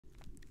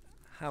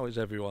How is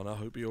everyone? I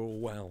hope you're all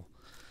well.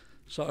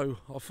 So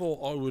I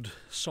thought I would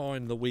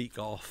sign the week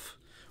off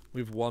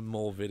with one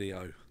more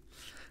video.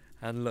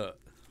 And look,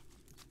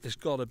 it's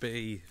got to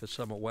be the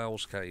Summer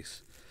Wells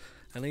case.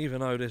 And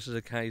even though this is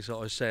a case that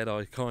I said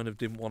I kind of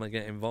didn't want to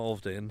get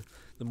involved in,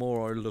 the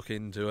more I look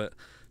into it,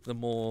 the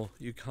more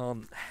you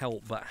can't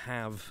help but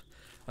have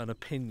an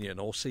opinion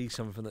or see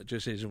something that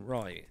just isn't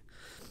right.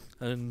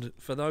 And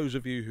for those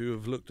of you who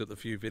have looked at the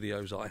few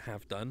videos I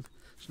have done,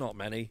 it's not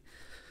many,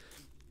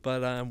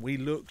 but we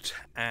looked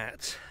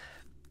at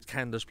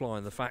Candus Bly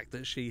and the fact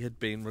that she had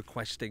been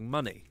requesting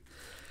money,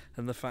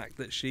 and the fact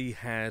that she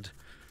had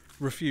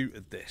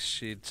refuted this.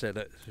 She'd said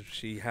that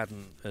she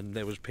hadn't, and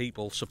there was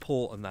people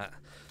supporting that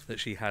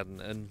she hadn't.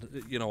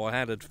 And you know, I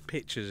added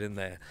pictures in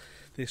there.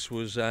 This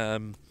was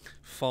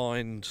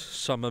Find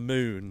Summer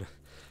Moon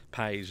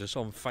page that's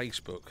on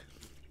Facebook,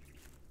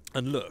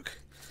 and look,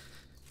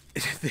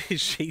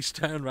 she's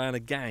turned around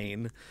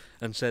again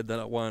and said that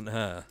it weren't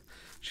her.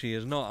 She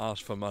has not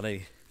asked for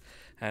money,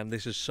 and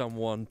this is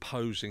someone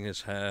posing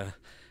as her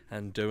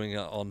and doing it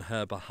on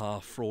her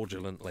behalf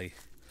fraudulently.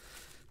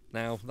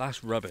 Now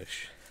that's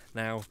rubbish.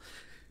 Now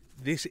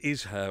this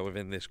is her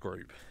within this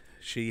group.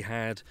 She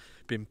had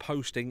been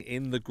posting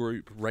in the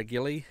group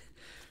regularly.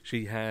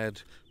 She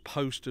had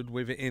posted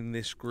within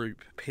this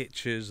group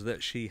pictures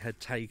that she had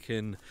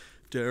taken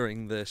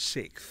during the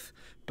 6th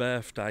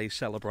birthday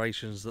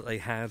celebrations that they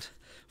had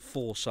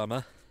for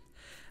Summer,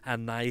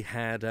 and they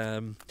had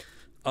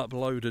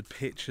uploaded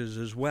pictures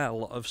as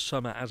well of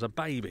Summer as a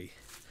baby.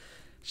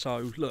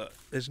 So look,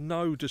 there's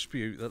no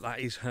dispute that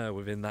that is her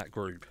within that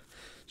group.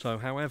 So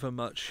however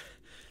much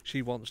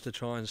she wants to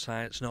try and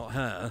say it's not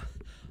her,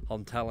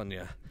 I'm telling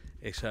you,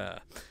 it's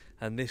her.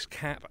 And this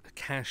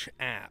Cash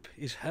app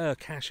is her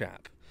Cash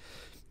app.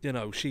 You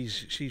know,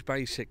 she's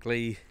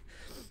basically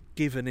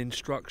given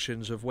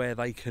instructions of where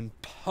they can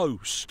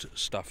post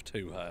stuff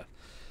to her.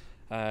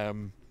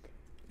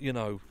 You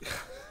know,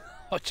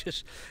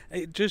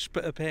 it just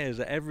appears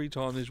that every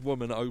time this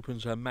woman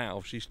opens her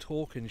mouth, she's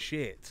talking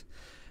shit.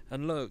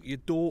 And look, your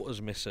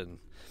daughter's missing.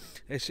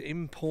 It's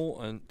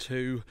important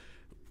to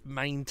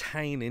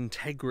maintain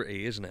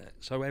integrity, isn't it?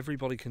 So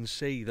everybody can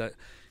see that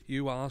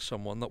you are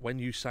someone that when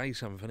you say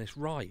something, it's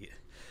right.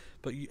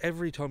 But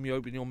every time you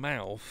open your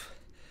mouth,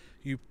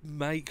 you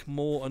make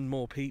more and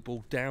more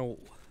people doubt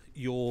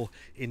your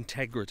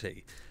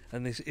integrity.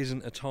 And this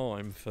isn't a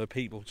time for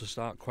people to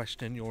start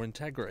questioning your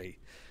integrity.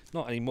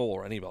 Not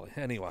anymore,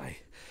 anyway.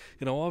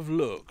 You know, I've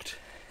looked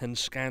and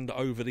scanned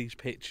over these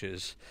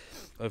pictures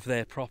of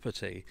their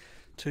property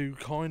to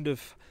kind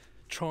of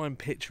try and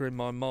picture in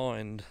my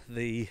mind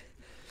the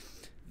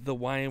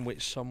way in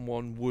which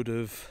someone would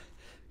have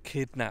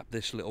kidnapped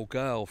this little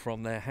girl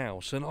from their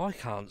house, and I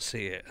can't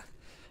see it.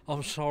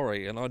 I'm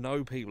sorry, and I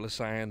know people are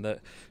saying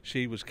that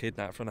she was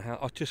kidnapped from the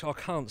house. I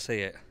can't see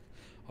it.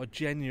 I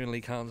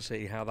genuinely can't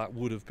see how that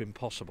would have been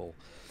possible.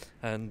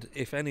 And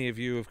if any of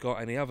you have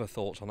got any other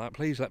thoughts on that,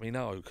 please let me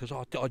know, because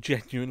I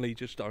genuinely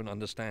just don't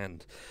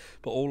understand.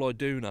 But all I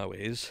do know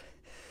is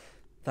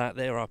that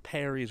there are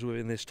periods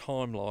within this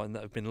timeline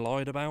that have been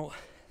lied about.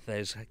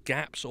 There's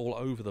gaps all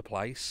over the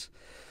place.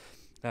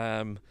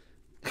 And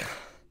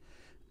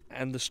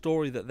the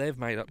story that they've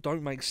made up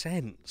don't make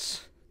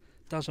sense.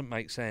 Doesn't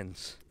make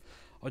sense.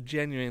 I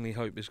genuinely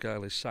hope this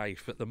girl is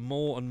safe, but the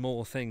more and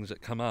more things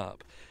that come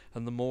up,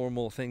 and the more and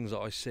more things that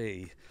I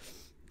see,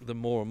 the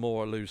more and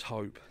more I lose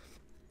hope.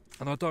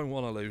 And I don't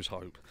want to lose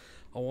hope.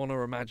 I want to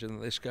imagine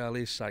that this girl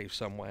is safe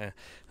somewhere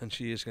and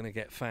she is going to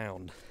get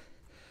found.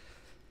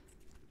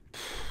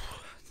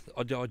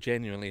 I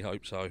genuinely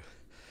hope so.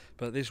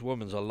 But this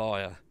woman's a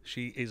liar.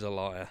 She is a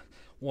liar,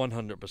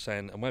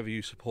 100%. And whether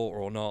you support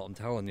her or not, I'm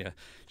telling you,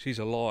 she's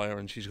a liar,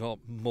 and she's got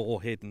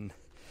more hidden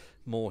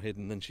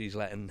than she's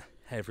letting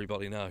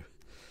everybody know.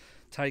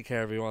 Take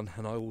care, everyone,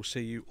 and I will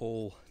see you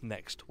all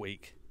next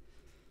week.